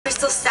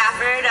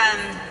Stafford.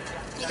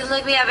 You can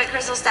look me up at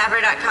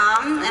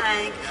crystalstafford.com, and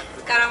I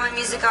got all my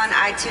music on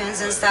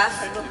iTunes and stuff.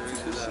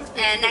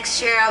 And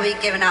next year I'll be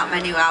giving out my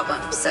new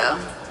album, so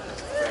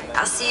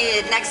I'll see you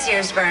at next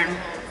year's Burn.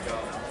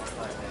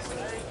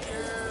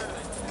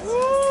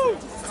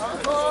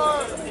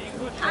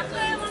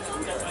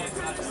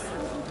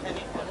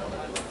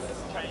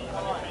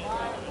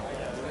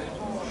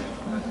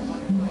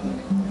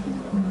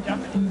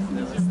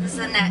 This is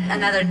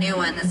another new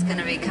one that's going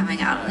to be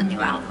coming out on the new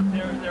album.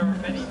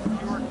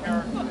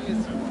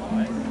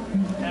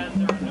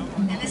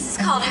 And this is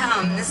called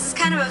Home. This is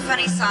kind of a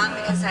funny song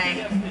because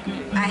I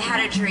had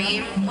a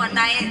dream one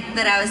night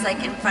that I was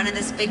like in front of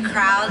this big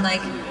crowd,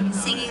 like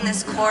singing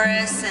this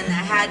chorus, and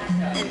I had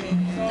the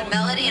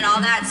melody and all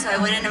that, so I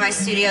went into my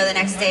studio the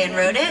next day and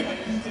wrote it.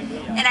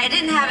 And I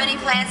didn't have any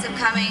plans of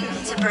coming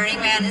to Burning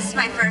Man. This is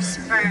my first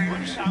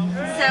Burn.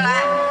 So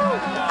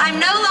I'm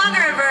no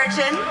longer a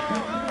virgin.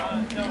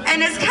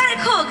 And it's kind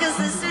of cool because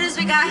as soon as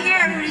we got here,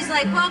 everybody's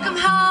like, welcome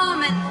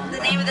home, and the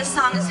name of the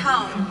song is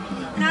Home.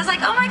 And I was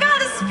like, oh my God,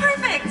 this is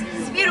perfect.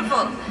 It's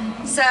beautiful.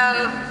 So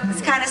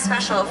it's kind of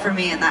special for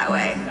me in that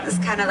way. It's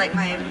kind of like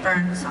my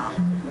Burn song.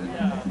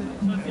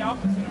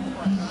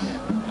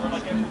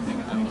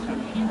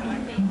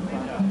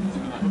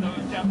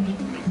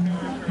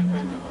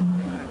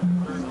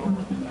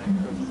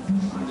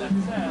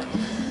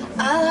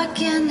 I look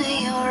into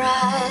your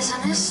eyes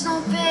and it's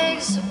no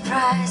big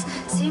surprise.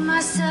 See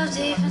myself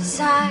deep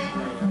inside.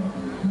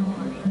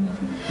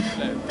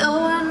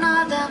 No, we're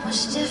not that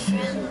much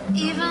different,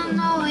 even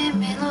though we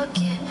may look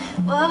it.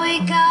 What we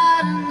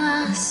got in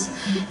us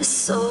is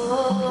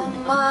so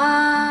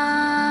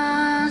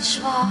much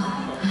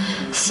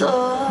more, so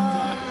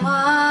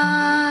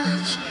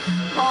much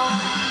more.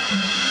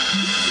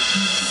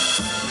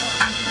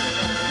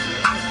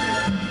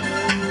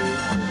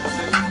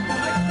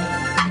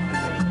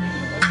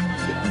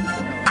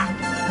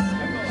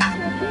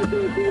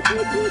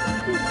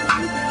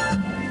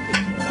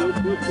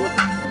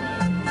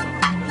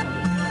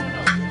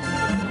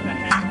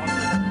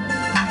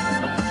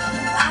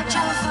 I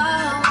travel far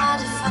on my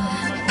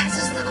define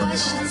answers the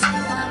questions in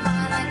my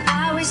mind, like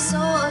why are we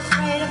so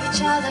afraid of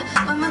each other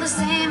when we're the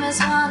same as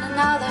one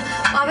another?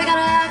 Why we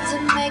gotta act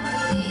and make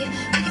believe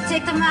we can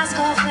take the mask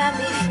off and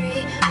be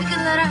free? We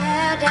can let our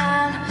hair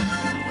down,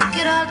 we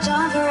could all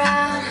jump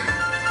around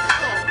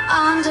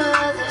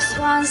under this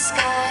one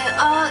sky,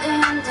 all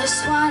in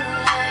this one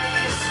life.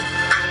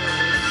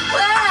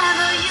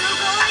 Wherever you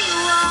go, you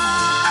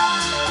are.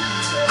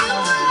 You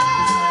are.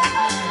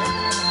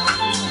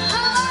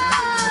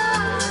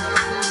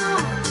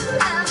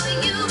 Wherever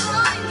you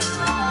go, you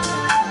are.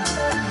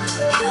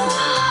 You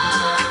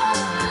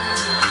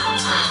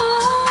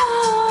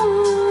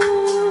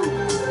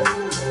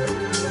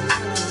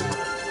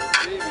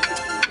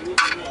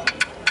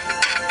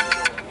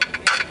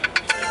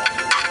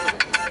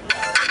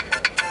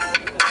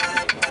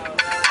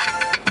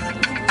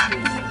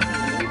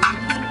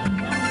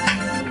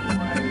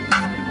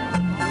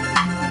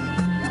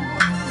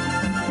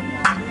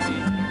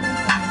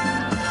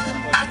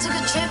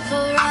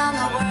around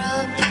the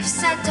world, people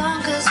said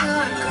don't cause you're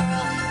a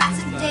girl.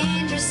 It's a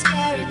dangerous,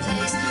 scary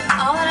place.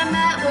 All that I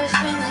met was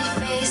friendly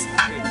face.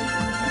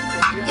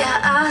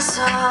 Yeah, I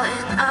saw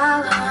and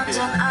I learned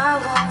and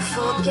I won't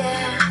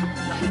forget.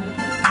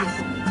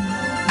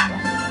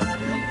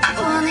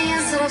 On the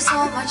inside of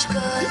so much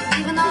good,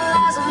 even though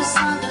lies are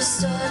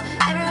misunderstood.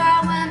 Everywhere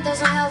I went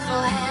there's a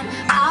helpful hand.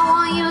 I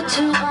want you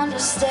to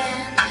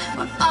understand.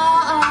 We're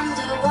all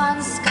under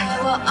one sky,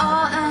 we're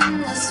all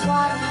in this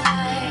one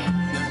light.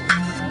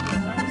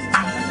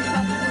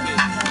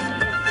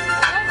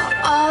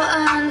 All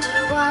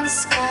under one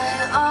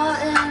sky, all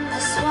in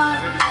this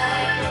one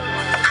night.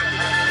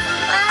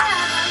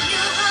 Wherever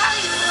you go,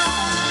 you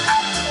are.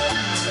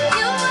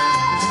 You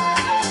are.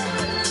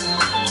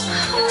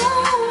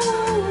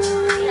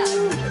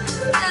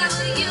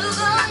 Wherever you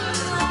go,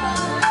 you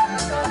are.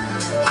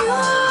 You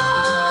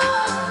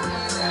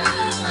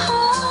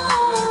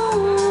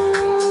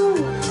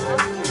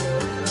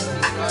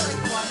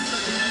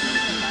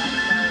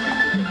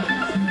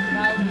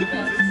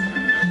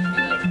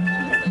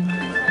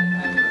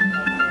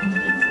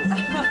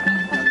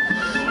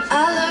I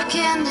look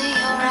into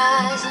your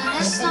eyes and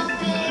it's no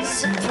big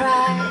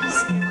surprise.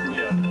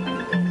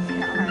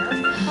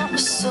 We're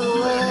so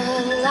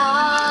alive,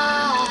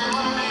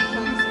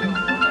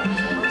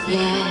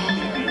 yeah.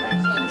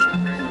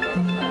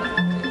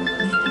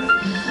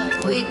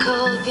 We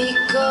could be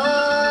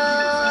good.